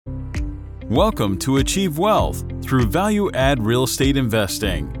Welcome to Achieve Wealth through value-add real estate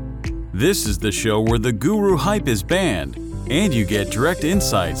investing. This is the show where the guru hype is banned and you get direct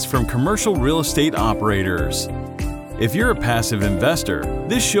insights from commercial real estate operators. If you're a passive investor,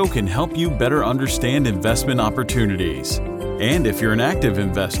 this show can help you better understand investment opportunities. And if you're an active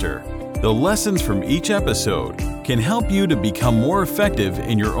investor, the lessons from each episode can help you to become more effective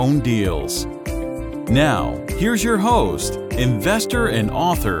in your own deals. Now, here's your host, investor and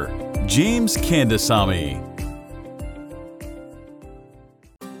author, James Kandasamy.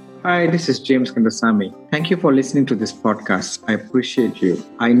 Hi, this is James Kandasamy. Thank you for listening to this podcast. I appreciate you.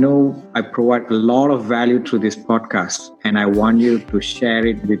 I know I provide a lot of value through this podcast, and I want you to share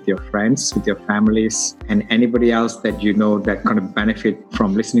it with your friends, with your families, and anybody else that you know that kind of benefit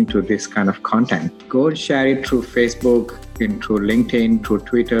from listening to this kind of content. Go and share it through Facebook, through LinkedIn, through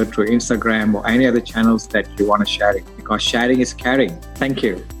Twitter, through Instagram, or any other channels that you want to share it, because sharing is caring. Thank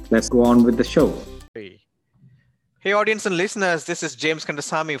you. Let's go on with the show. Hey, audience and listeners, this is James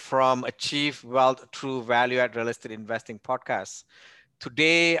Kandasamy from Achieve Wealth Through Value-Add Real Estate Investing podcast.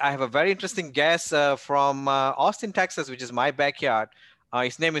 Today, I have a very interesting guest from Austin, Texas, which is my backyard.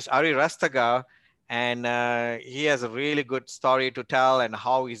 His name is Ari Rastaga, and he has a really good story to tell and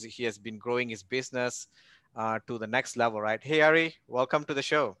how he has been growing his business to the next level, right? Hey, Ari, welcome to the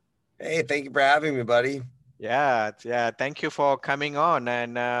show. Hey, thank you for having me, buddy. Yeah. Thank you for coming on.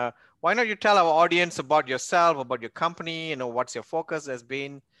 And why not you tell our audience about yourself, about your company, what's your focus has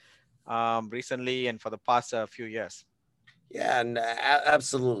been recently and for the past few years? Yeah, and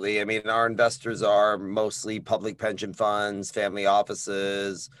absolutely. I mean, our investors are mostly public pension funds, family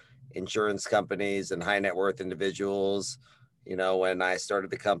offices, insurance companies, and high net worth individuals. When I started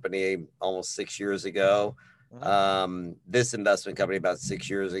the company almost 6 years ago, this investment company about 6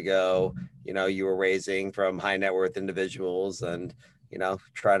 years ago, you were raising from high net worth individuals and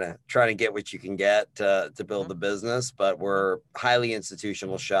trying to get what you can get to build the business, but we're highly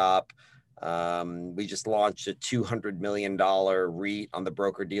institutional shop. We just launched a $200 million REIT on the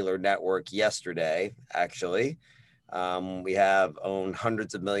broker dealer network yesterday, actually. We have owned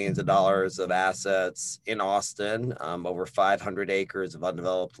hundreds of millions of dollars of assets in Austin, over 500 acres of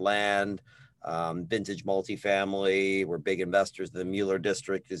undeveloped land, vintage multifamily. We're big investors in the Mueller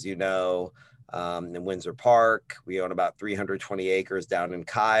District, as you know. In Windsor Park, we own about 320 acres down in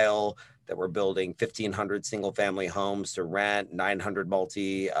Kyle that we're building 1,500 single family homes to rent, 900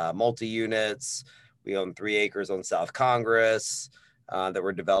 multi-units. We own 3 acres on South Congress that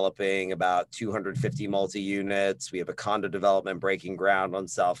we're developing about 250 multi-units. We have a condo development breaking ground on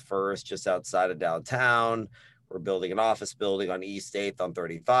South First, just outside of downtown. We're building an office building on East 8th on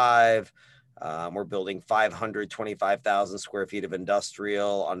 35. We're building 525,000 square feet of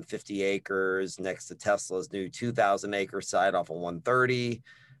industrial on 50 acres next to Tesla's new 2,000 acre site off of 130.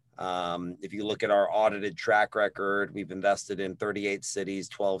 If you look at our audited track record, we've invested in 38 cities,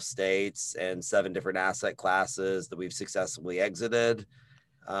 12 states, and 7 different asset classes that we've successfully exited.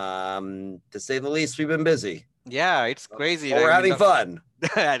 To say the least, we've been busy. Yeah, it's crazy. We're having fun.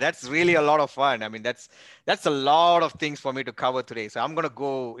 That's really a lot of fun. I mean, that's a lot of things for me to cover today. So I'm going to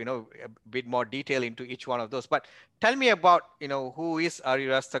go, a bit more detail into each one of those. But tell me about, who is Ari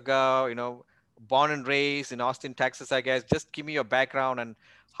Rastaga, born and raised in Austin, Texas, I guess. Just give me your background and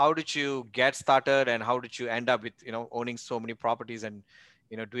how did you get started and how did you end up with, owning so many properties and,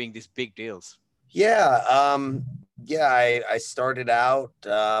 doing these big deals? Yeah. I started out,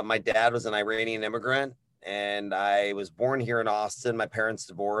 my dad was an Iranian immigrant. And I was born here in Austin. My parents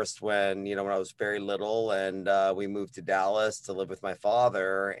divorced when I was very little, and we moved to Dallas to live with my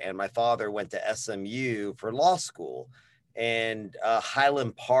father. And my father went to SMU for law school, and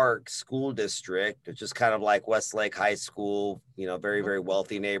Highland Park School District, which is kind of like Westlake High School, very, very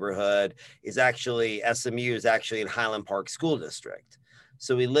wealthy neighborhood, SMU is actually in Highland Park School District.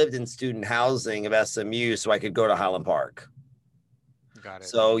 So we lived in student housing of SMU so I could go to Highland Park. Got it.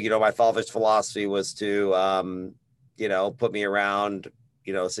 So, my father's philosophy was to, put me around,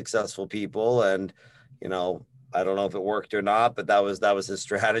 successful people. And, I don't know if it worked or not, but that was his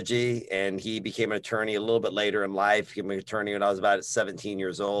strategy. And he became an attorney a little bit later in life. He became an attorney when I was about 17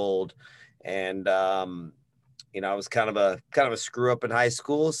 years old. And, I was kind of a screw up in high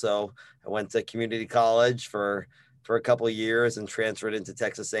school. So I went to community college for a couple of years and transferred into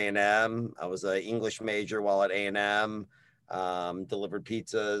Texas A&M. I was an English major while at A&M. Delivered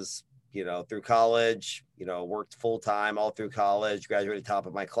pizzas, through college, worked full time all through college, graduated top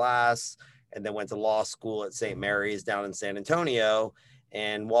of my class, and then went to law school at St. Mary's down in San Antonio.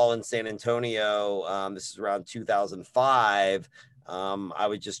 And while in San Antonio, this is around 2005, I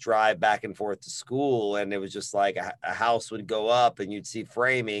would just drive back and forth to school, and it was just like a house would go up and you'd see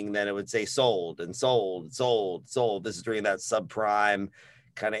framing, then it would say sold and sold, sold, sold. This is during that subprime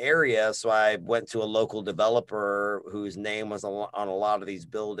kind of area. So I went to a local developer whose name was on a lot of these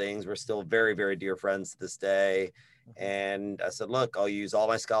buildings. We're still very, very dear friends to this day. And I said, look, I'll use all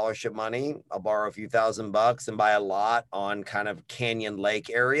my scholarship money. I'll borrow a few $1,000 and buy a lot on kind of Canyon Lake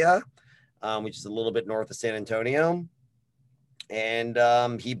area, which is a little bit north of San Antonio. And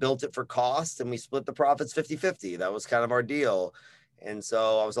he built it for cost, and we split the profits 50-50. That was kind of our deal. And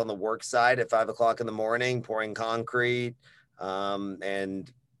so I was on the work side at 5 o'clock in the morning, pouring concrete,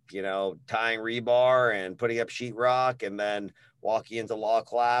 and, tying rebar and putting up sheetrock, and then walking into law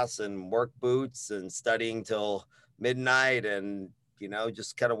class and work boots and studying till midnight, and,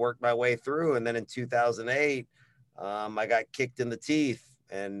 just kind of worked my way through. And then in 2008, I got kicked in the teeth,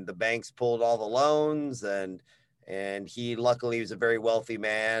 and the banks pulled all the loans, and he luckily was a very wealthy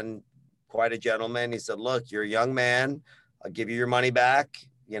man, quite a gentleman. He said, look, you're a young man. I'll give you your money back.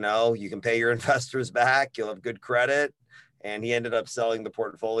 You can pay your investors back. You'll have good credit. And he ended up selling the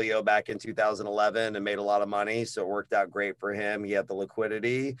portfolio back in 2011 and made a lot of money. So it worked out great for him. He had the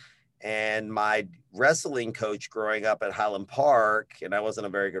liquidity. And my wrestling coach growing up at Highland Park, and I wasn't a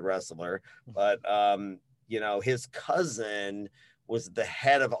very good wrestler, but, his cousin was the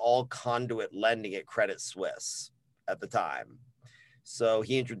head of all conduit lending at Credit Suisse at the time. So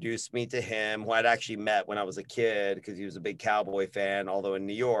he introduced me to him, who I'd actually met when I was a kid because he was a big Cowboy fan, although in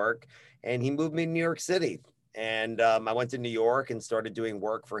New York, and he moved me to New York City. And I went to New York and started doing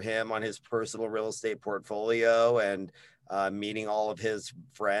work for him on his personal real estate portfolio, and meeting all of his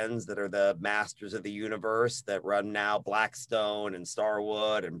friends that are the masters of the universe that run now Blackstone and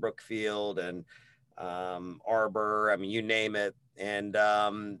Starwood and Brookfield and Arbor. I mean, you name it. And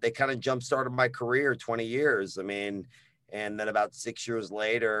they kind of jump-started my career 20 years. I mean, and then about 6 years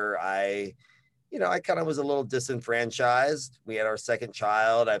later, I kind of was a little disenfranchised. We had our second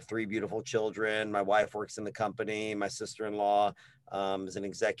child. I have 3 beautiful children. My wife works in the company. My sister-in-law is an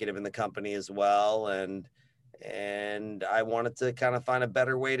executive in the company as well. And I wanted to kind of find a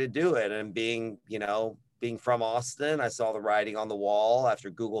better way to do it. And being from Austin, I saw the writing on the wall after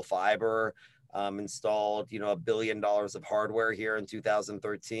Google Fiber installed, $1 billion of hardware here in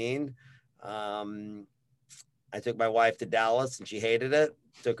 2013. I took my wife to Dallas and she hated it.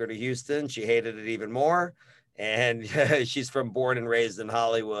 Took her to Houston. She hated it even more. And she's born and raised in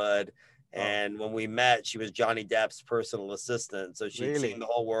Hollywood. And when we met, she was Johnny Depp's personal assistant. So she'd seen the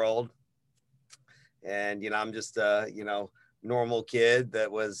whole world. And, I'm just normal kid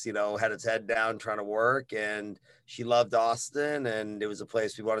that was, had its head down trying to work. And she loved Austin, and it was a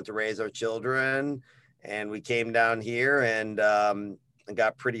place we wanted to raise our children. And we came down here and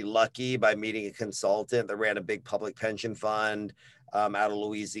got pretty lucky by meeting a consultant that ran a big public pension fund out of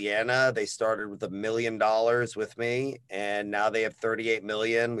Louisiana. They started with $1 million with me, and now they have 38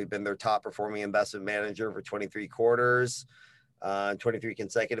 million. We've been their top performing investment manager for 23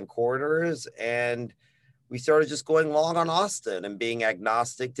 consecutive quarters. And we started just going long on Austin and being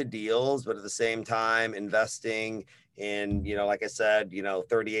agnostic to deals, but at the same time investing in, like I said,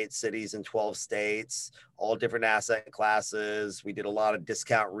 38 cities in 12 states, all different asset classes. We did a lot of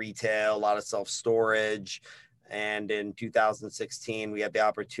discount retail, a lot of self-storage. And in 2016, we had the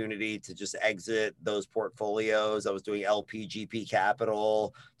opportunity to just exit those portfolios. I was doing LPGP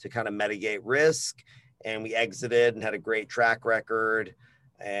capital to kind of mitigate risk. And we exited and had a great track record,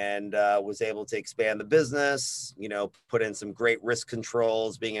 and was able to expand the business, put in some great risk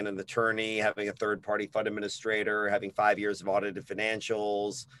controls, being an attorney, having a third-party fund administrator, having 5 years of audited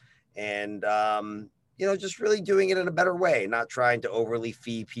financials, and, just really doing it in a better way, not trying to overly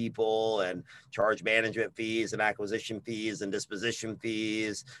fee people and charge management fees and acquisition fees and disposition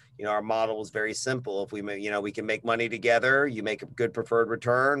fees. Our model was very simple. If we can make money together, you make a good preferred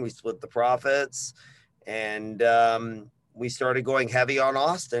return, we split the profits. And we started going heavy on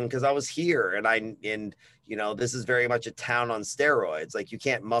Austin because I was here, and this is very much a town on steroids. Like, you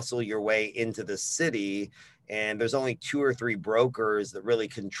can't muscle your way into the city, and there's only 2 or 3 brokers that really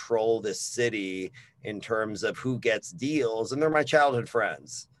control this city in terms of who gets deals, and they're my childhood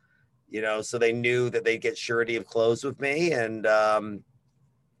friends, so they knew that they'd get surety of close with me, and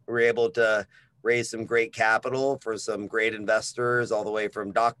we were able to raise some great capital for some great investors, all the way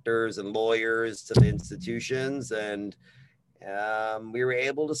from doctors and lawyers to the institutions. And we were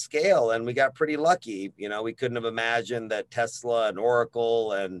able to scale, and we got pretty lucky. We couldn't have imagined that Tesla and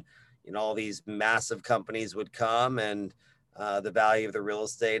Oracle and, all these massive companies would come, and the value of the real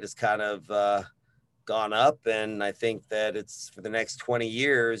estate has kind of gone up. And I think that it's for the next 20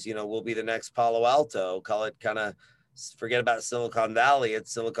 years, we'll be the next Palo Alto, call it kind of Forget about Silicon Valley,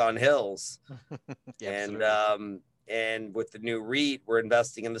 it's Silicon Hills. Yeah, And with the new REIT, we're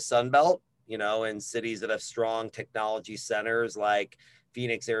investing in the Sun Belt, in cities that have strong technology centers like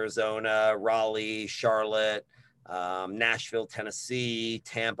Phoenix, Arizona, Raleigh, Charlotte, Nashville, Tennessee,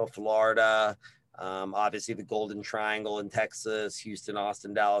 Tampa, Florida, obviously the Golden Triangle in Texas, Houston,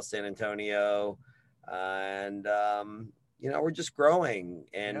 Austin, Dallas, San Antonio. We're just growing,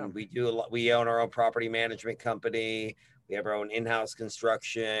 and we do a lot. We own our own property management company. We have our own in-house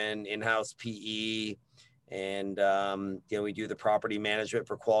construction, in-house PE, and we do the property management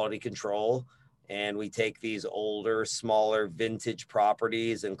for quality control. And we take these older, smaller, vintage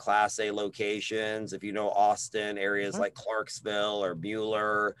properties in Class A locations. If you know Austin, areas like Clarksville or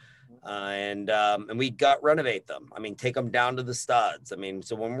Mueller, and we gut renovate them. I mean, take them down to the studs. I mean,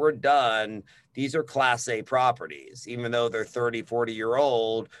 so when we're done, these are Class A properties. Even though they're 30,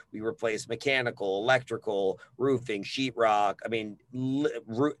 40-year-old, we replace mechanical, electrical, roofing, sheetrock. I mean,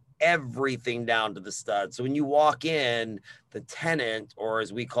 everything down to the studs. So when you walk in, the tenant, or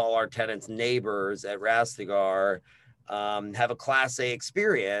as we call our tenants, neighbors at Rastegar, have a Class A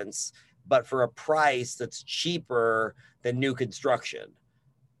experience, but for a price that's cheaper than new construction.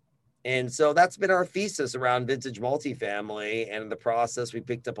 And so that's been our thesis around vintage multifamily. And in the process, we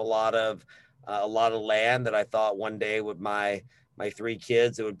picked up a lot of land that I thought one day with my 3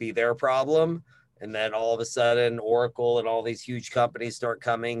 kids, it would be their problem. And then all of a sudden, Oracle and all these huge companies start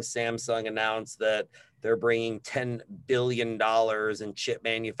coming. Samsung announced that they're bringing $10 billion in chip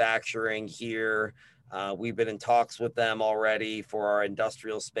manufacturing here. We've been in talks with them already for our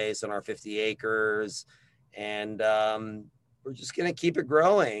industrial space on our 50 acres. And we're just going to keep it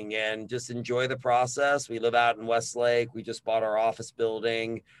growing and just enjoy the process. We live out in Westlake. We just bought our office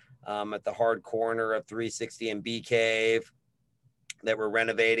building at the hard corner of 360 and Bee Cave that we're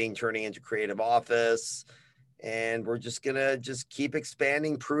renovating, turning into creative office. And we're just going to just keep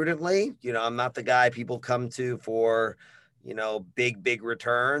expanding prudently. I'm not the guy people come to for, big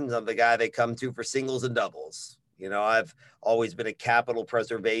returns. I'm the guy they come to for singles and doubles. I've always been a capital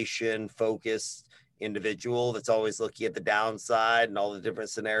preservation focused individual that's always looking at the downside and all the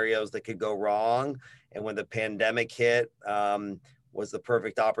different scenarios that could go wrong. And when the pandemic hit, was the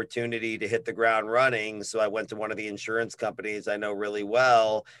perfect opportunity to hit the ground running. So I went to one of the insurance companies I know really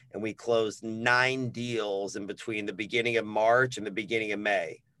well, and we closed 9 deals in between the beginning of March and the beginning of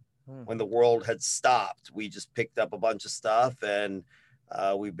May. When the world had stopped, we just picked up a bunch of stuff, and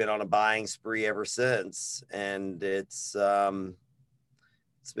we've been on a buying spree ever since. And it's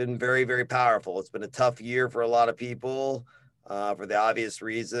been very, very powerful. It's been a tough year for a lot of people for the obvious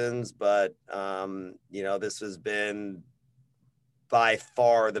reasons, but this has been by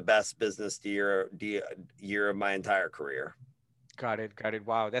far the best business year of my entire career. Got it.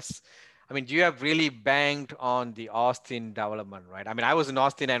 Wow. You have really banked on the Austin development, right? I was in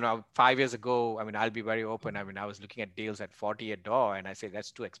Austin, and 5 years ago, I'll be very open. I was looking at deals at 40 a door, and I said,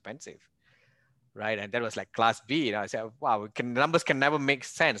 that's too expensive. Right. And that was like Class B. I said, wow, numbers can never make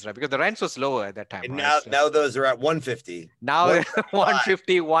sense, right? Because the rents was lower at that time. And right? now those are at 150. Now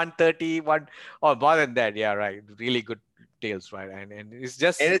 150, 130, or more than that. Yeah, right. Really good deals, right? And it's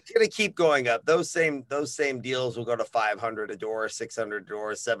just, and it's going to keep going up. Those same deals will go to 500 a door, 600 a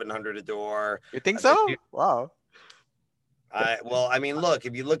door, 700 a door. You think so? Wow. Look,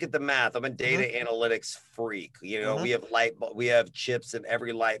 if you look at the math, I'm a data analytics freak. We have chips in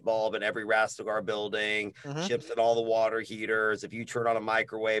every light bulb in every Rastegar building, chips in all the water heaters. If you turn on a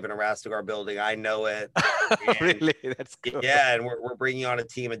microwave in a Rastegar building, I know it. Really? That's cool. Yeah, and we're bringing on a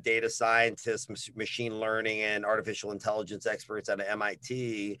team of data scientists, machine learning, and artificial intelligence experts out of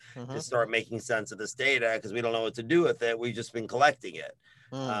MIT to start making sense of this data, because we don't know what to do with it. We've just been collecting it.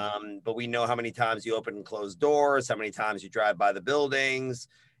 But we know how many times you open and close doors, how many times you drive by the buildings,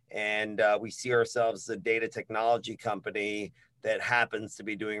 and we see ourselves as a data technology company that happens to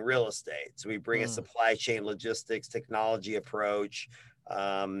be doing real estate. So we bring a supply chain logistics technology approach.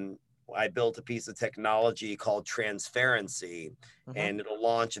 I built a piece of technology called Transparency, and it'll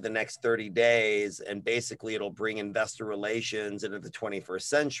launch in the next 30 days. And basically it'll bring investor relations into the 21st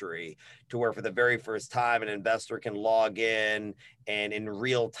century, to where for the very first time, an investor can log in and in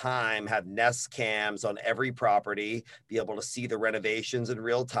real time have Nest cams on every property, be able to see the renovations in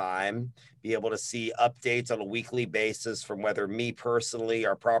real time, be able to see updates on a weekly basis from whether me personally,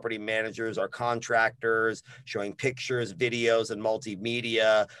 our property managers, our contractors, showing pictures, videos, and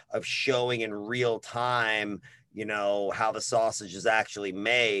multimedia of showing in real time, how the sausage is actually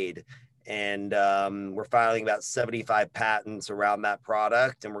made. And we're filing about 75 patents around that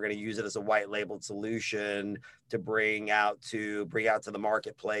product, and we're going to use it as a white labeled solution to bring out to the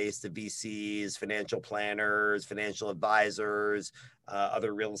marketplace, to VCs, financial planners, financial advisors,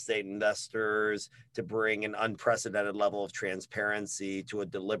 other real estate investors, to bring an unprecedented level of transparency to a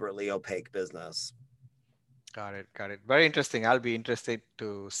deliberately opaque business. Got it. Got it. Very interesting. I'll be interested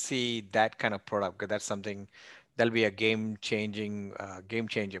to see that kind of product, because that's something that'll be a game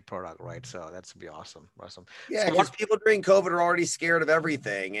changer product, right? So that's be awesome. Awesome. Yeah, So because what? people during COVID are already scared of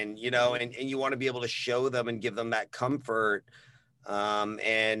everything, and and you want to be able to show them and give them that comfort.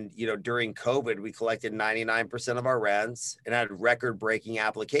 And during COVID, we collected 99% of our rents and had record-breaking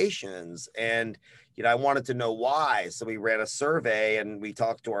applications. And I wanted to know why, so we ran a survey and we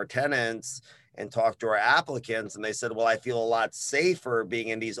talked to our tenants and talked to our applicants, and they said, well, I feel a lot safer being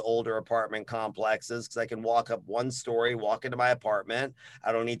in these older apartment complexes because I can walk up one story, walk into my apartment.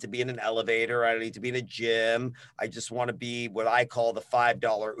 I don't need to be in an elevator. I don't need to be in a gym. I just want to be what I call the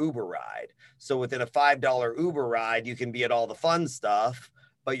 $5 Uber ride. So within a $5 Uber ride, you can be at all the fun stuff,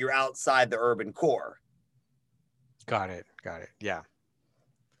 but you're outside the urban core. Got it. Got it. Yeah.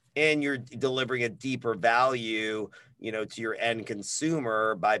 And you're delivering a deeper value, to your end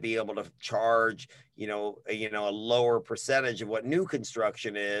consumer by being able to charge, a lower percentage of what new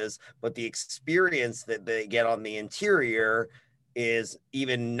construction is, but the experience that they get on the interior is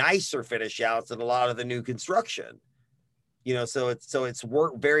even nicer finish outs than a lot of the new construction. So it's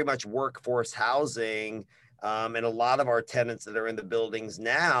very much workforce housing. And a lot of our tenants that are in the buildings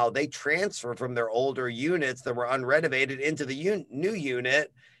now, they transfer from their older units that were unrenovated into the new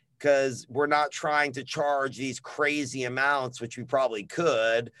unit, because we're not trying to charge these crazy amounts, which we probably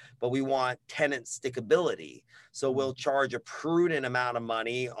could, but we want tenant stickability. So we'll charge a prudent amount of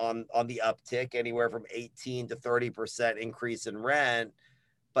money on the uptick, anywhere from 18 to 30% increase in rent.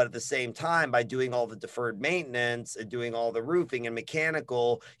 But at the same time, by doing all the deferred maintenance and doing all the roofing and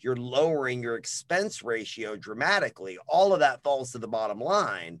mechanical, you're lowering your expense ratio dramatically. All of that falls to the bottom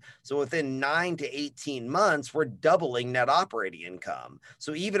line. So within 9 to 18 months, we're doubling net operating income.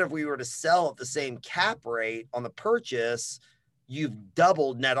 So even if we were to sell at the same cap rate on the purchase, you've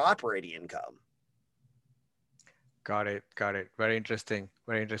doubled net operating income. Got it. Got it. Very interesting.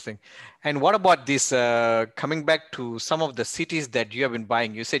 Very interesting. And what about this, coming back to some of the cities that you have been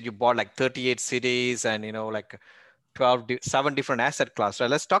buying? You said you bought like 38 cities and, like 7 different asset classes. Right?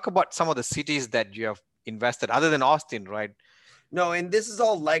 Let's talk about some of the cities that you have invested other than Austin, right? No, and this is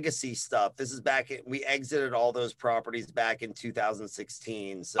all legacy stuff. This is we exited all those properties back in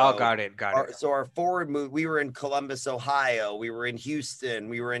 2016. So, got it. So our forward move, we were in Columbus, Ohio. We were in Houston.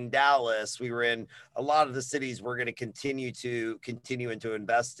 We were in Dallas. We were in a lot of the cities we're going to continue to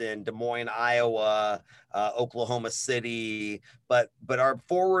invest in: Des Moines, Iowa, Oklahoma City. But our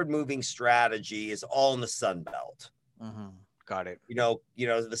forward moving strategy is all in the Sun Belt. Mm-hmm. Got it.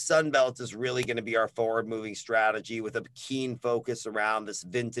 The Sun Belt is really going to be our forward moving strategy, with a keen focus around this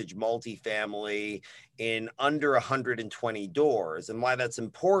vintage multifamily in under 120 doors. And why that's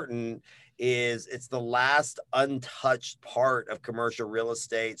important is it's the last untouched part of commercial real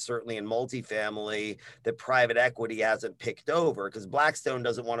estate, certainly in multifamily, that private equity hasn't picked over, because Blackstone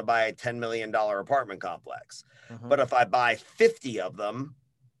doesn't want to buy a $10 million apartment complex. Mm-hmm. But if I buy 50 of them,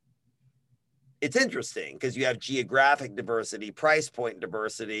 it's interesting because you have geographic diversity, price point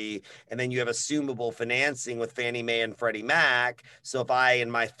diversity, and then you have assumable financing with Fannie Mae and Freddie Mac. So if I, in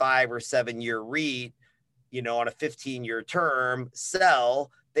my 5 or 7 year REIT, on a 15-year term,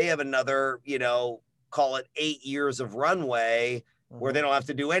 sell, they have another, call it 8 years of runway where they don't have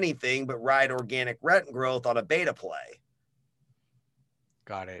to do anything but ride organic rent growth on a beta play.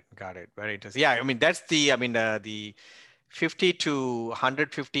 Got it. Very interesting. Yeah, that's the 50 to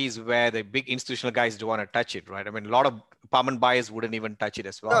 150 is where the big institutional guys don't want to touch it, right? A lot of apartment buyers wouldn't even touch it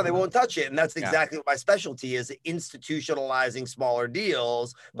as well. No, they won't touch it. And that's exactly what my specialty is: institutionalizing smaller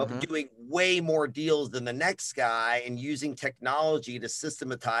deals, but doing way more deals than the next guy, and using technology to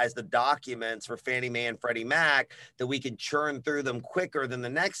systematize the documents for Fannie Mae and Freddie Mac, that we can churn through them quicker than the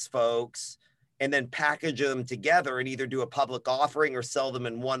next folks, and then package them together and either do a public offering or sell them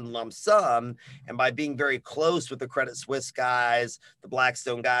in one lump sum. And by being very close with the Credit Suisse guys, the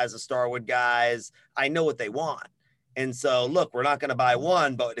Blackstone guys, the Starwood guys, I know what they want. And so, look, we're not going to buy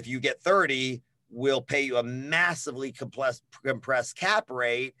one, but if you get 30, we'll pay you a massively compressed cap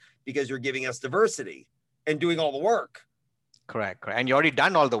rate because you're giving us diversity and doing all the work. Correct. And you already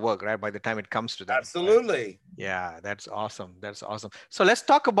done all the work, right? By the time it comes to that. Absolutely. Right? Yeah, that's awesome. So let's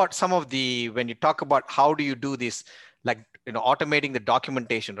talk about when you talk about how do you do this, like, automating the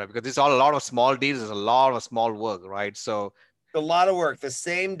documentation, right? Because it's a lot of small deals, there's a lot of small work, right? So A lot of work. The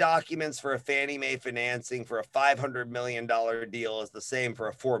same documents for a Fannie Mae financing for a $500 million deal is the same for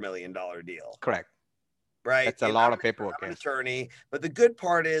a $4 million deal. Correct. Right. That's a lot of paperwork. I'm an attorney, but the good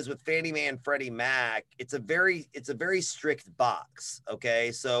part is with Fannie Mae and Freddie Mac, it's a very strict box.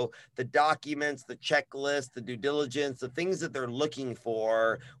 Okay. So the documents, the checklist, the due diligence, the things that they're looking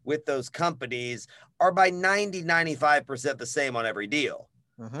for with those companies are by 95% the same on every deal.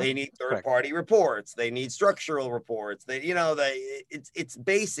 They need third-party reports. They need structural reports. It's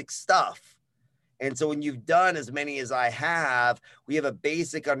basic stuff. And so when you've done as many as I have, we have a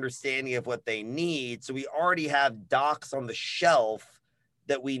basic understanding of what they need. So we already have docs on the shelf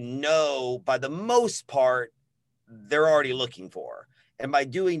that we know, by the most part, they're already looking for. And by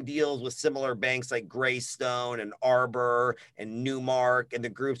doing deals with similar banks like Greystone and Arbor and Newmark and the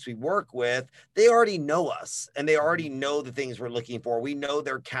groups we work with, they already know us and they already know the things we're looking for. We know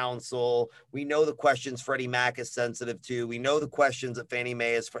their counsel. We know the questions Freddie Mac is sensitive to. We know the questions that Fannie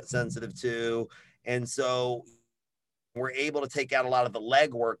Mae is sensitive to. And so we're able to take out a lot of the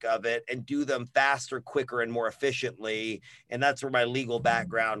legwork of it and do them faster, quicker, and more efficiently. And that's where my legal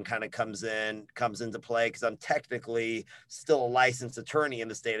background kind of comes into play, because I'm technically still a licensed attorney in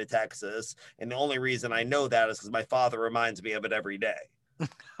the state of Texas. And the only reason I know that is because my father reminds me of it every day.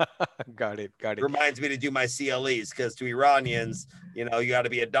 Got it. Reminds me to do my CLEs, because to Iranians, you got to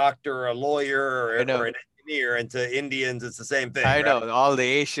be a doctor or a lawyer or an engineer, and to Indians, it's the same thing. I know, all the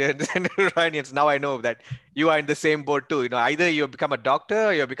Asians and Iranians. Now I know that you are in the same boat too. Either you become a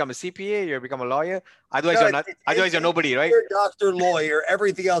doctor, you become a CPA, you become a lawyer. Otherwise, you're not. Otherwise, you're nobody, right? You're a doctor, lawyer,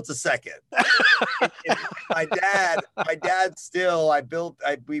 everything else a second. And my dad still.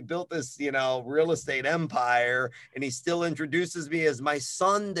 We built this, real estate empire, and he still introduces me as my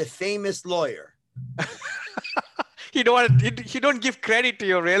son, the famous lawyer. You don't give credit to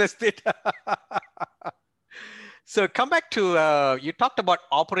your real estate. So come back to, you talked about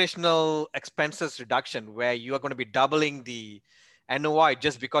operational expenses reduction, where you are going to be doubling the NOI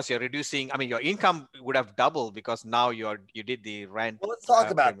just because you're reducing. Your income would have doubled because now you did the rent. Well, let's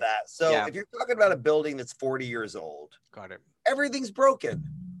talk about that. So if you're talking about a building that's 40 years old, got it. Everything's broken.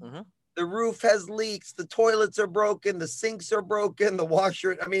 Mm-hmm. The roof has leaks. The toilets are broken. The sinks are broken. The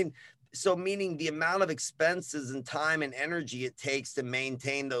washer. So meaning the amount of expenses and time and energy it takes to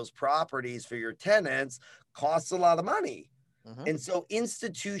maintain those properties for your tenants costs a lot of money. Mm-hmm. And so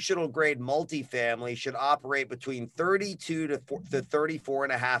institutional grade multifamily should operate between 32 to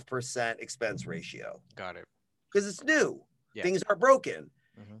 34.5% expense ratio. Got it. Because it's new. Yeah. Things are broken.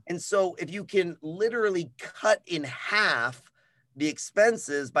 Mm-hmm. And so if you can literally cut in half the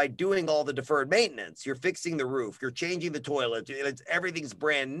expenses by doing all the deferred maintenance, you're fixing the roof, you're changing the toilet, everything's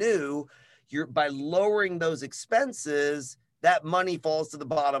brand new. By lowering those expenses, that money falls to the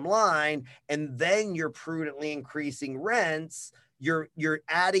bottom line, and then you're prudently increasing rents. You're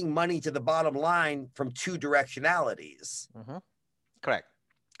adding money to the bottom line from two directionalities. Mm-hmm. Correct.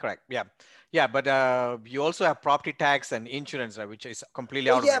 Yeah. But you also have property tax and insurance, right, which is completely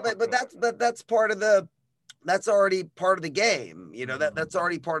out of the but that's part of the. That's already part of the game, that's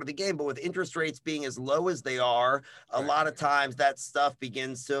already part of the game. But with interest rates being as low as they are, a lot of times that stuff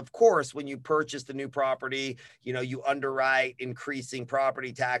begins to, of course, when you purchase the new property, you underwrite increasing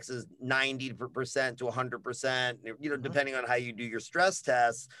property taxes 90% to 100%, depending on how you do your stress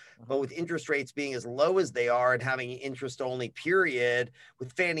tests. But with interest rates being as low as they are and having interest only period,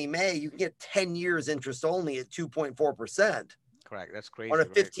 with Fannie Mae, you can get 10 years interest only at 2.4%. Correct. That's crazy. On a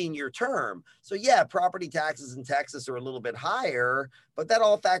 15-year term. So yeah, property taxes in Texas are a little bit higher, but that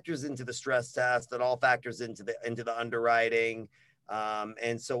all factors into the stress test. That all factors into the underwriting.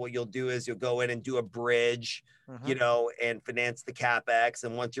 And so what you'll do is you'll go in and do a bridge, and finance the CapEx.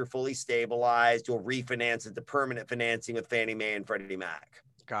 And once you're fully stabilized, you'll refinance it to permanent financing with Fannie Mae and Freddie Mac.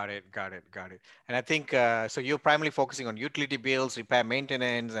 Got it. And I think, so you're primarily focusing on utility bills, repair,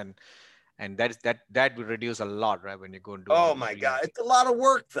 maintenance, and that will reduce a lot, right? When you go and do. Oh my God. It's a lot of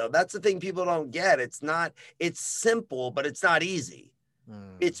work though. That's the thing people don't get. It's simple, but it's not easy.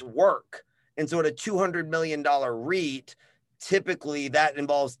 It's work. And so at a $200 million REIT, typically that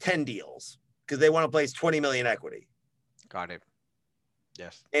involves 10 deals because they want to place 20 million equity. Got it.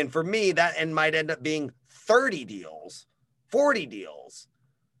 Yes. And for me, that might end up being 30 deals, 40 deals.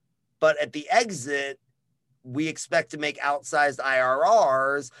 But at the exit, we expect to make outsized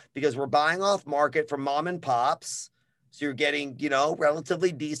IRRs because we're buying off market from mom and pops. So you're getting,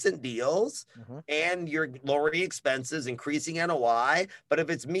 relatively decent deals, and you're lowering expenses, increasing NOI. But if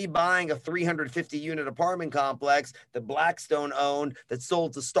it's me buying a 350 unit apartment complex that Blackstone owned, that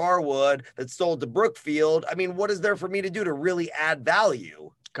sold to Starwood, that sold to Brookfield, what is there for me to do to really add value?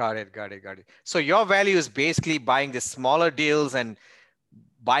 Got it. Got it. Got it. So your value is basically buying the smaller deals and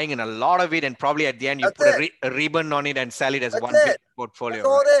buying in a lot of it, and probably at the end you That's put it. a ribbon on it and sell it as That's one big it. portfolio, That's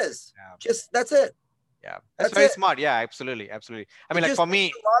all right? it is. Yeah. Just that's it. Yeah. That's That's very it. smart. Yeah, absolutely. Absolutely. I mean, It like just for takes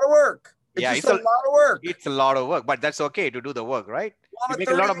me, a lot of work. It's yeah, just a lot of work. it's a lot of work, but that's okay to do the work, right? Well, You make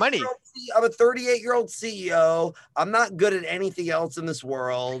a lot of money. I'm a 38-year-old CEO. I'm not good at anything else in this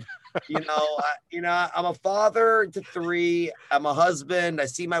world. I'm a father to 3. I'm a husband. I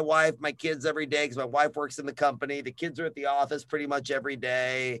see my wife, my kids every day because my wife works in the company. The kids are at the office pretty much every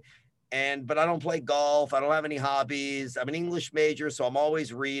day. But I don't play golf. I don't have any hobbies. I'm an English major, so I'm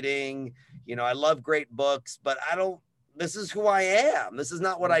always reading. I love great books, but this is who I am. This is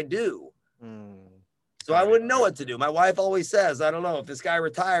not what I do. So I wouldn't know what to do. My wife always says, I don't know, if this guy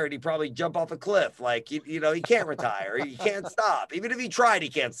retired, he'd probably jump off a cliff. Like, he can't retire. He can't stop. Even if he tried, he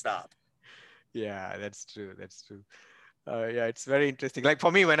can't stop. Yeah, that's true. That's true. Yeah, it's very interesting. Like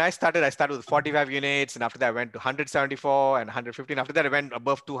for me, when I started with 45 units, and after that I went to 174 and 115. After that I went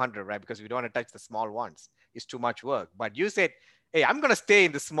above 200, right? Because we don't want to touch the small ones. It's too much work. But you said, hey, I'm going to stay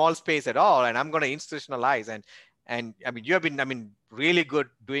in the small space at all, and I'm going to institutionalize. And I mean, you have been, really good,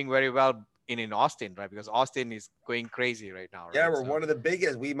 doing very well in Austin, right? Because Austin is going crazy right now. Right? Yeah, we're one of the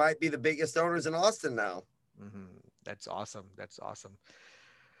biggest. We might be the biggest owners in Austin now. That's awesome. That's awesome.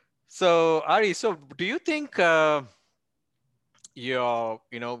 So Ari, so do you think because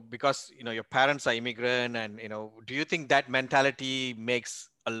your parents are immigrant, and do you think that mentality makes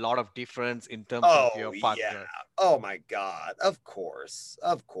a lot of difference in terms of your partner? Yeah. Oh my God. Of course.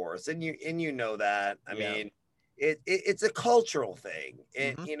 And you know that. I mean, it's a cultural thing.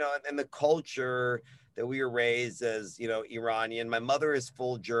 And the culture that we were raised as, Iranian. My mother is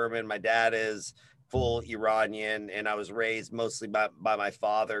full German. My dad is full Iranian. And I was raised mostly by my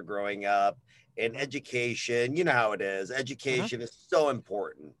father growing up. And education, you know how it is. Education is so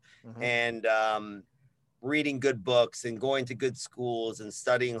important. And reading good books and going to good schools and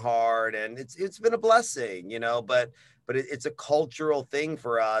studying hard. And it's been a blessing, but it's a cultural thing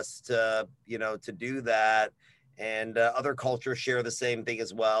for us to do that. And other cultures share the same thing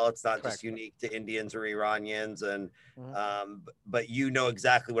as well. It's not just unique to Indians or Iranians. And but you know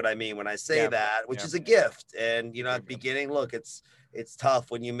exactly what I mean when I say that, which is a gift. And at the beginning, look, it's tough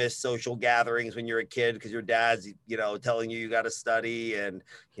when you miss social gatherings when you're a kid because your dad's telling you got to study and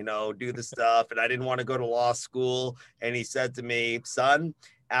do the stuff. And I didn't want to go to law school. And he said to me, son,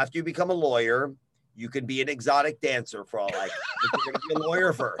 after you become a lawyer, you could be an exotic dancer for all I care. You're going to be a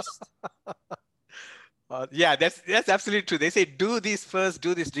lawyer first. Yeah, that's absolutely true. They say do this first,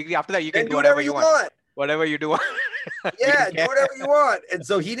 do this degree. After that, you can do whatever you want. Whatever you do. Yeah, do whatever you want. And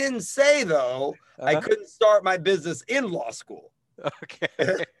so he didn't say, though, I couldn't start my business in law school.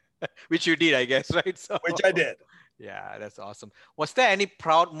 Okay. Which you did, I guess, right? So, which I did. Yeah, that's awesome. Was there any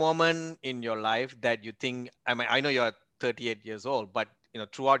proud moment in your life that you think, I mean, I know you're 38 years old, but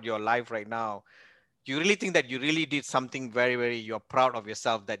throughout your life right now, you really think that you really did something very, very, you're proud of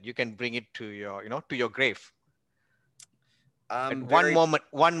yourself that you can bring it to your, to your grave? One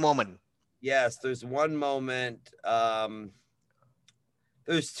moment. Yes, there's one moment.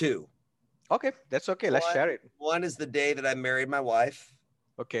 There's two. Okay, that's okay. Let's share it. One is the day that I married my wife.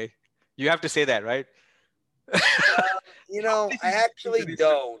 Okay. You have to say that, right? I actually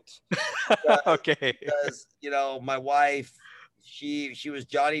don't. Okay. Because, my wife, she was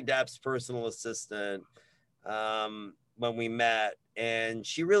Johnny Depp's personal assistant when we met. And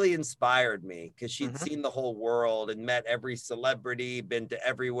she really inspired me because she'd seen the whole world and met every celebrity, been to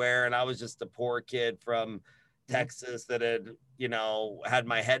everywhere. And I was just a poor kid from Texas that had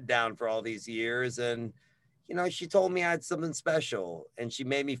my head down for all these years. And, she told me I had something special and she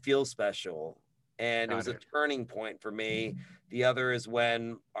made me feel special. And it was a turning point for me. The other is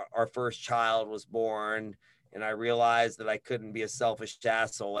when our first child was born. And I realized that I couldn't be a selfish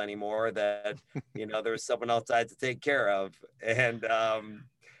asshole anymore, that, there was someone else I had to take care of. And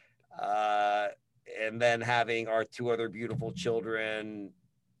then having our 2 other beautiful children,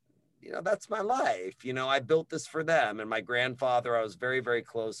 that's my life. I built this for them. And my grandfather, I was very, very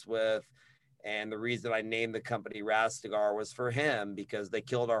close with. And the reason I named the company Rastegar was for him, because they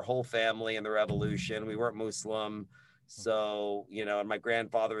killed our whole family in the revolution. We weren't Muslim. So, and my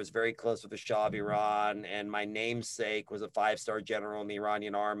grandfather was very close with the Shah of Iran, and my namesake was a 5-star general in the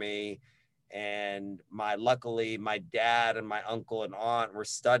Iranian army. And luckily, my dad and my uncle and aunt were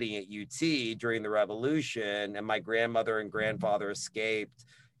studying at UT during the revolution, and my grandmother and grandfather escaped,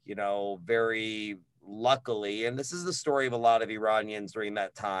 very luckily. And this is the story of a lot of Iranians during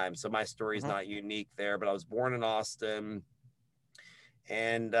that time. So my story is not unique there, but I was born in Austin,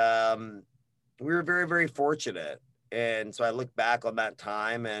 and we were very, very fortunate. And so I look back on that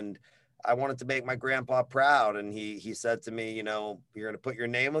time, and I wanted to make my grandpa proud. And he said to me, you know, you're going to put your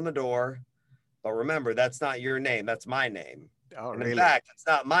name on the door, but remember, that's not your name. That's my name. Oh, And really? in fact, it's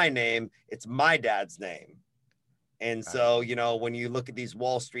not my name. It's my dad's name. And so, you know, when you look at these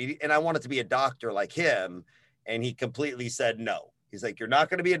Wall Street, and I wanted to be a doctor like him, and he completely said no. He's like, you're not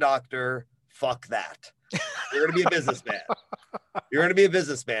going to be a doctor. Fuck that. You're going to be a businessman. You're going to be a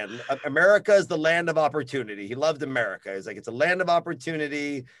businessman. America is the land of opportunity. He loved America. He's like, it's a land of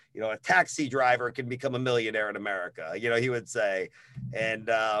opportunity. You know, a taxi driver can become a millionaire in America, you know, he would say. And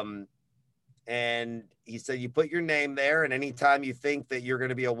he said, you put your name there, and anytime you think that you're going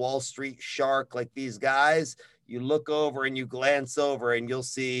to be a Wall Street shark like these guys, you look over and you glance over and you'll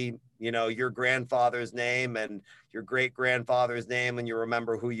see, you know, your grandfather's name and your great grandfather's name, and you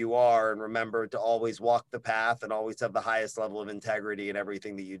remember who you are, and remember to always walk the path and always have the highest level of integrity in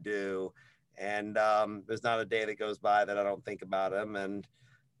everything that you do. And there's not a day that goes by that I don't think about him, and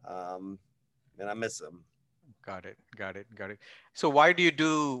I miss him. Got it. So why do you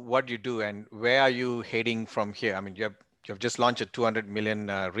do what you do, and where are you heading from here? I mean, you have just launched a 200 million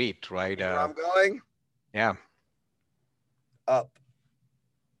REIT, right? Where I'm going? Yeah. Up.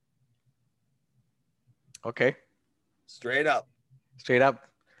 Okay. Straight up.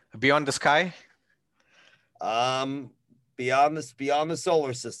 Beyond the sky? Beyond the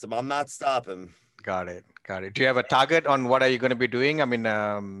solar system. I'm not stopping. Got it. Do you have a target on what are you going to be doing? I mean,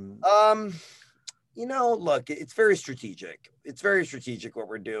 you know, look, it's very strategic. It's very strategic what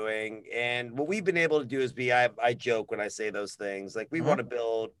we're doing. And what we've been able to do is I joke when I say those things, like we want to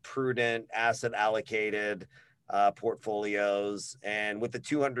build prudent, asset allocated portfolios. And with the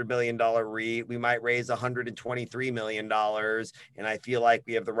 $200 million REIT, we might raise $123 million. And I feel like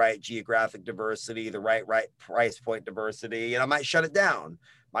we have the right geographic diversity, the right price point diversity, and I might shut it down.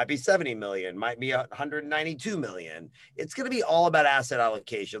 Might be 70 million, might be 192 million. It's going to be all about asset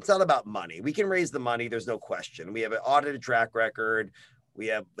allocation. It's not about money. We can raise the money. There's no question. We have an audited track record. We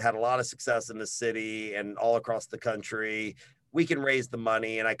have had a lot of success in the city and all across the country. We can raise the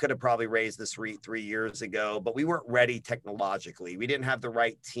money, and I could have probably raised this REIT 3 years ago, but we weren't ready technologically. We didn't have the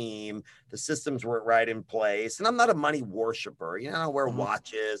right team. The systems weren't right in place. And I'm not a money worshiper. You know, I wear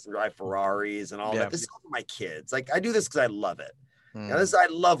watches and drive Ferraris and all that. This is all for my kids. Like, I do this because I love it. Now, I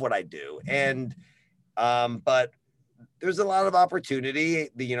love what I do. And, but there's a lot of opportunity.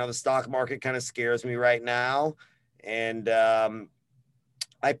 The stock market kind of scares me right now. And,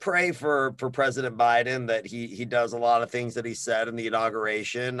 I pray for President Biden that he does a lot of things that he said in the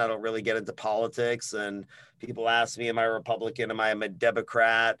inauguration. I don't really get into politics, and people ask me, am I a Republican? Am I a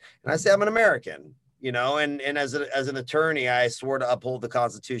Democrat? And I say, I'm an American, you know, and as an attorney, I swore to uphold the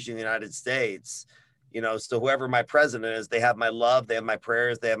Constitution of the United States. You know, so whoever my president is, they have my love, they have my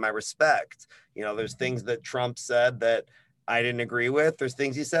prayers, they have my respect. You know, there's things that Trump said that I didn't agree with. There's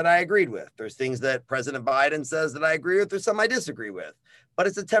things he said I agreed with. There's things that President Biden says that I agree with. There's some I disagree with. But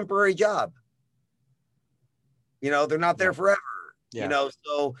it's a temporary job. You know, they're not there forever. You know,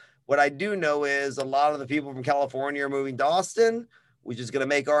 so what I do know is a lot of the people from California are moving to Austin, which is going to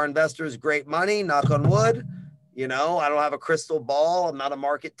make our investors great money, knock on wood. You know, I don't have a crystal ball. I'm not a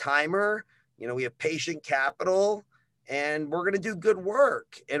market timer. You know, we have patient capital, and we're going to do good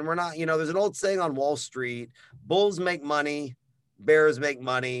work. And we're not, you know, there's an old saying on Wall Street, bulls make money, bears make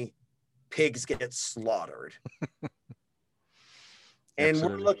money, pigs get slaughtered. And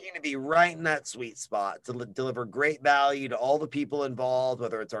Absolutely. We're looking to be right in that sweet spot to deliver great value to all the people involved,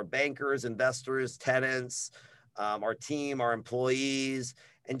 whether it's our bankers, investors, tenants, our team, our employees,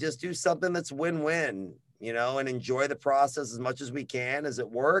 and just do something that's win-win. You know, and enjoy the process as much as we can. Is it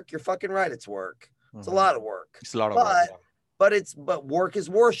work? You're fucking right. It's work. It's a lot of work. It's a lot of work. But work is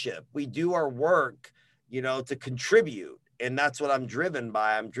worship. We do our work, you know, to contribute. And that's what I'm driven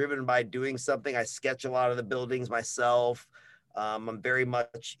by. I'm driven by doing something. I sketch a lot of the buildings myself. I'm very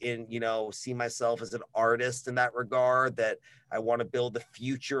much see myself as an artist in that regard, that I want to build the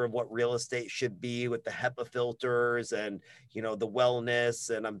future of what real estate should be with the HEPA filters and, you know, the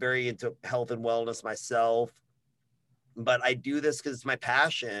wellness. And I'm very into health and wellness myself. But I do this because it's my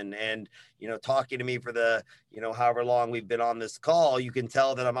passion. And, you know, talking to me for the, you know, however long we've been on this call, you can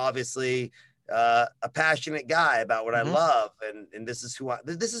tell that I'm obviously a passionate guy about what I love. And this is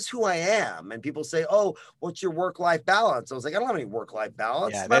who I am. And people say, oh, what's your work-life balance? I was like, I don't have any work-life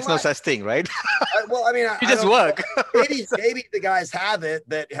balance. Yeah, there's no such thing, right? You just work. maybe the guys have it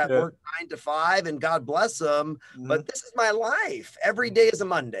that have worked 9 to 5, and God bless them. But this is my life. Every day is a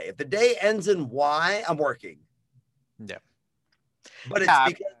Monday. If the day ends in Y, I'm working. Yeah. But it's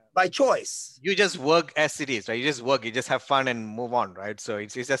because by choice. You just work as it is, right? You just work, you just have fun and move on, right? So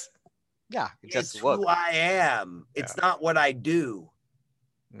it's just Yeah, it's just work. who I am. It's not what I do.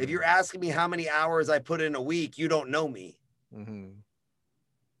 If you're asking me how many hours I put in a week, you don't know me.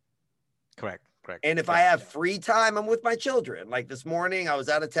 Correct. And if I have free time, I'm with my children. Like this morning, I was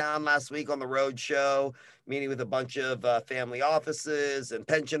out of town last week on the road show, meeting with a bunch of family offices and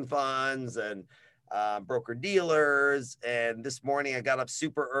pension funds and broker dealers. And this morning I got up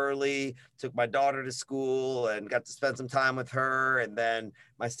super early, took my daughter to school and got to spend some time with her. And then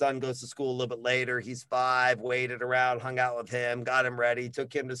my son goes to school a little bit later. He's 5, waited around, hung out with him, got him ready,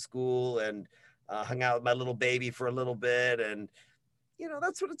 took him to school and hung out with my little baby for a little bit. And, you know,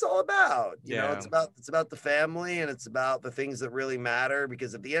 that's what it's all about. You know, it's about the family and it's about the things that really matter,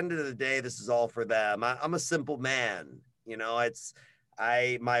 because at the end of the day, this is all for them. I'm a simple man. You know,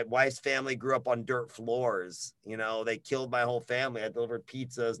 my wife's family grew up on dirt floors. You know, they killed my whole family. I delivered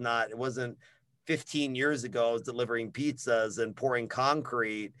pizzas. It wasn't 15 years ago. I was delivering pizzas and pouring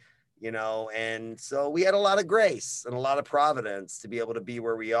concrete, you know, and so we had a lot of grace and a lot of providence to be able to be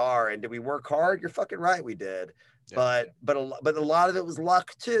where we are. And did we work hard? You're fucking right, we did. Yeah. But a lot of it was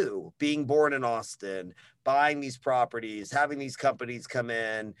luck too. Being born in Austin, buying these properties, having these companies come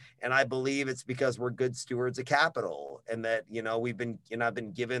in, and I believe it's because we're good stewards of capital, and that, you know, I've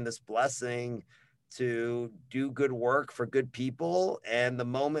been given this blessing to do good work for good people. And the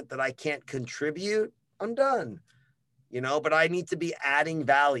moment that I can't contribute, I'm done. You know, but I need to be adding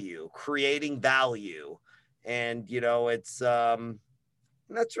value, creating value, and you know, it's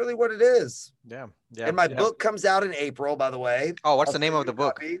that's really what it is. Yeah. And my book comes out in April, by the way. Oh, what's the name of the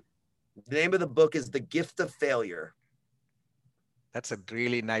book? The name of the book is The Gift of Failure. That's a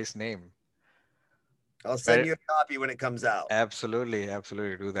really nice name. I'll send you a copy when it comes out. Absolutely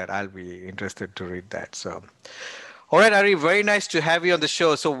do that. I'll be interested to read that. So, all right, Ari, very nice to have you on the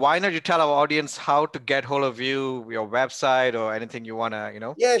show. So why not you tell our audience how to get hold of you, your website, or anything you want to, you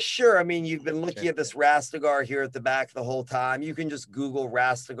know? Yeah, sure. I mean, you've been looking at this Rastegar here at the back the whole time. You can just Google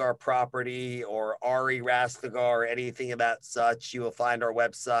Rastegar property or Ari Rastegar or anything of that such. You will find our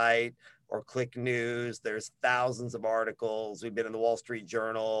website, or click news. There's thousands of articles. We've been in the Wall Street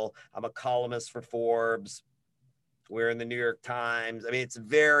Journal. I'm a columnist for Forbes. We're in the New York Times. I mean, it's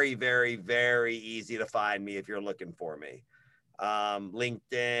very, very, very easy to find me if you're looking for me.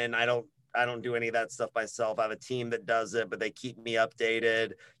 LinkedIn, I don't do any of that stuff myself. I have a team that does it, but they keep me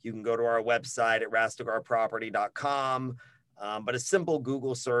updated. You can go to our website at rastegarproperty.com. But a simple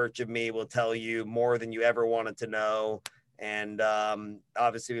Google search of me will tell you more than you ever wanted to know. And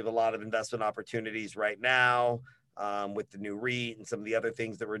obviously, we have a lot of investment opportunities right now. With the new REIT and some of the other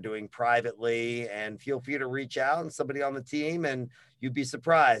things that we're doing privately, and feel free to reach out and somebody on the team, and you'd be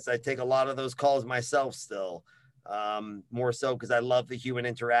surprised. I take a lot of those calls myself still, more so because I love the human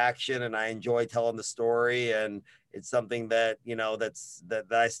interaction and I enjoy telling the story, and it's something that, you know, that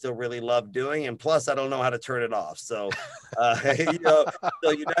I still really love doing. And plus I don't know how to turn it off. So, you know,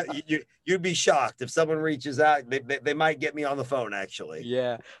 so you'd be shocked if someone reaches out, they might get me on the phone actually.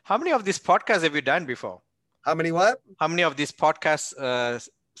 Yeah. How many of these podcasts have you done before? How many what? How many of these podcast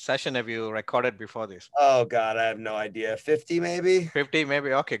session have you recorded before this? Oh, God, I have no idea. 50 maybe? 50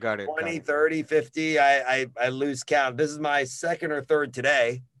 maybe? Okay, got it. 20, 30, 50. I lose count. This is my second or third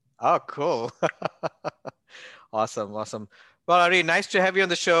today. Oh, cool. Awesome. Well, Ari, nice to have you on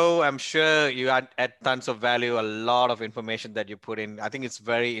the show. I'm sure you add tons of value, a lot of information that you put in. I think it's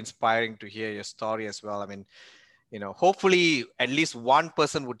very inspiring to hear your story as well. I mean, you know, hopefully at least one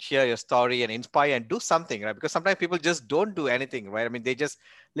person would hear your story and inspire and do something, right? Because sometimes people just don't do anything, right? I mean, they just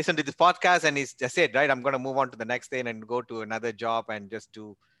listen to this podcast and it's just it, right? I'm going to move on to the next thing and go to another job and just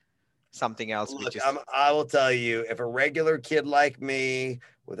do something else. Look, I will tell you, if a regular kid like me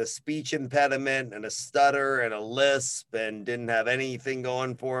with a speech impediment and a stutter and a lisp and didn't have anything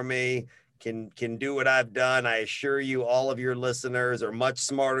going for me can do what I've done, I assure you all of your listeners are much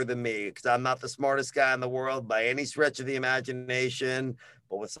smarter than me, because I'm not the smartest guy in the world by any stretch of the imagination,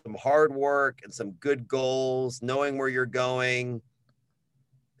 but with some hard work and some good goals, knowing where you're going,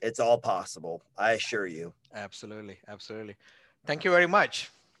 it's all possible. I assure you. Absolutely. Thank you very much.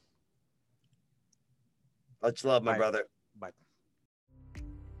 Much love, my brother. Bye.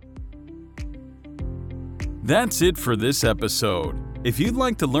 That's it for this episode. If you'd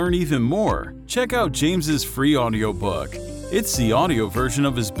like to learn even more, check out James's free audiobook. It's the audio version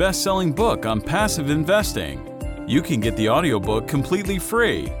of his best-selling book on passive investing. You can get the audiobook completely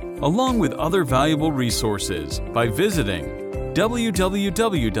free, along with other valuable resources, by visiting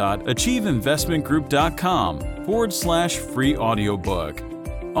www.achieveinvestmentgroup.com/free audiobook.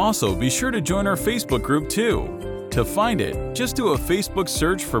 Also, be sure to join our Facebook group too. To find it, just do a Facebook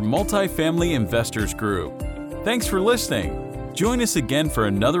search for Multifamily Investors Group. Thanks for listening. Join us again for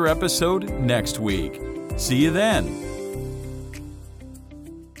another episode next week. See you then.